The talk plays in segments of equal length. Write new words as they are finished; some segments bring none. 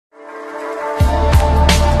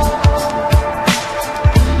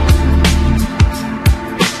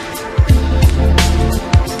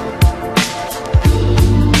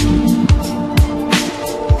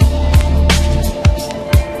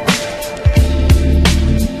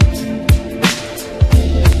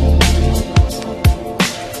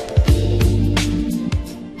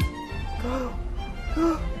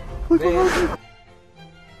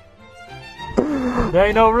There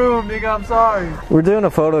ain't no room, nigga, I'm sorry. We're doing a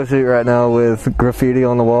photo shoot right now with graffiti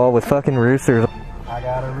on the wall with fucking roosters. I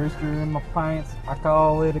got a rooster in my pants, I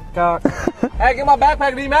call it a cock. Hey, get my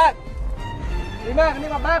backpack, D-Mac! D-Mac, I need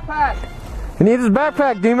my backpack! He needs his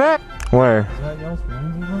backpack, D-Mac! Where? Is that y'all's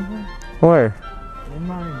friends or something? Where? In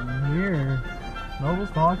my mirror. Noble's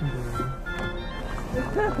talking to me.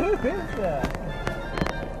 Who is that?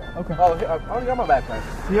 Okay. Oh, I already got my backpack.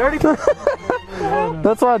 You already?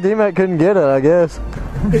 That's why D-Mac couldn't get it, I guess.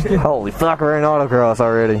 Holy fuck, we're in autocross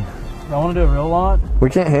already. I want to do a real launch.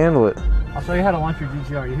 We can't handle it. I'll show you how to launch your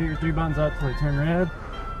GTR. You hit your 3 buttons up till they turn red.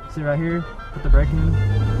 See right here? Put the brake in.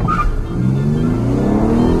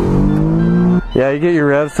 Yeah, you get your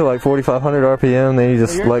revs to like 4,500 RPM, then you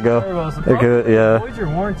just let go. It could, yeah. It voids your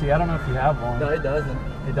warranty. I don't know if you have one. No, it doesn't.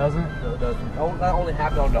 It doesn't? No, it doesn't. I only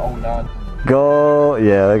have it on the 09. Go,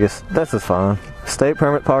 yeah, I guess that's just fine. State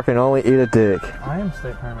permit parking only, eat a dick. I am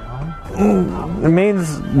state permit, huh? It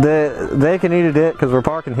means that they can eat a dick because we're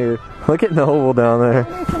parking here. Look at Noble down there.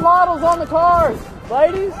 Put some models on the cars,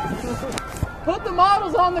 ladies. Put the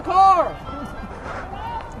models on the car.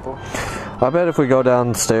 I bet if we go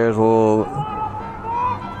downstairs, we'll...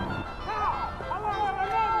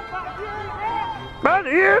 About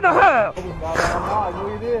a year and a half.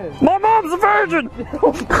 My mom's a virgin.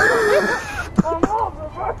 My mom's a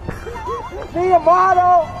virgin. Be a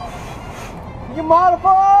model. You model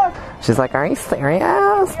for us. She's like, are you serious?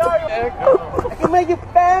 I can make you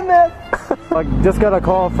famous. I just got a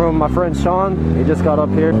call from my friend Sean. He just got up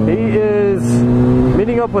here. He is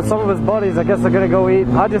meeting up with some of his buddies. I guess they're gonna go eat.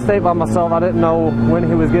 I just ate by myself. I didn't know when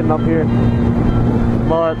he was getting up here.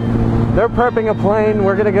 But they're prepping a plane.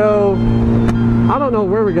 We're gonna go. I don't know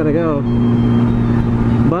where we're gonna go.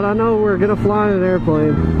 But I know we're gonna fly in an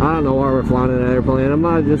airplane. I don't know why we're flying in an airplane. I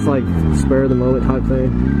might just like spare the moment type thing.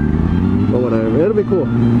 But whatever, it'll be cool.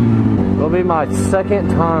 It'll be my second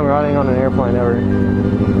time riding on an airplane ever.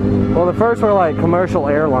 Well, the first were like commercial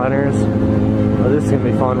airliners. But this is gonna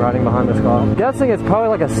be fun riding behind this car. I'm guessing it's probably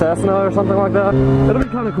like a Cessna or something like that. It'll be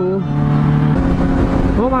kind of cool.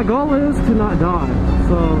 Well, my goal is to not die.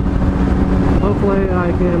 So hopefully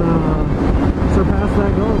I can surpass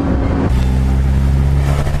that goal.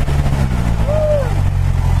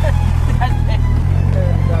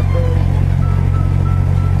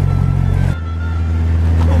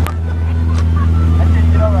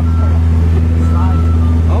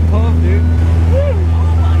 I'm pumped, dude. Oh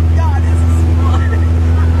my god, this is fun.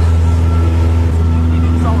 You do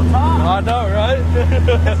this all the time. I know, right?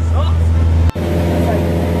 That's awesome.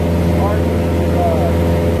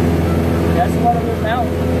 That's one of those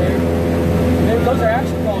mountains up there. Those are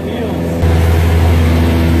actually called hills.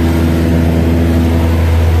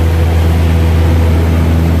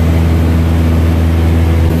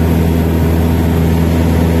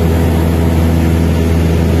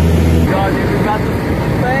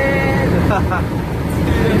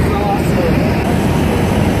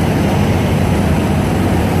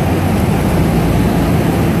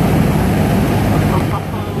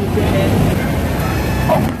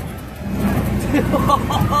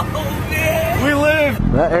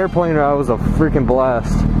 That airplane ride was a freaking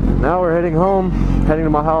blast. Now we're heading home, heading to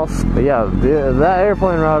my house. But yeah, that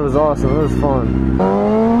airplane ride was awesome. It was fun.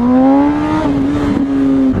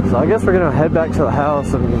 So I guess we're gonna head back to the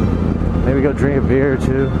house and maybe go drink a beer or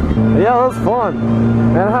two. But yeah, that was fun.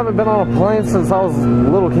 Man, I haven't been on a plane since I was a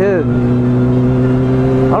little kid. I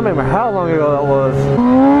don't remember how long ago that was.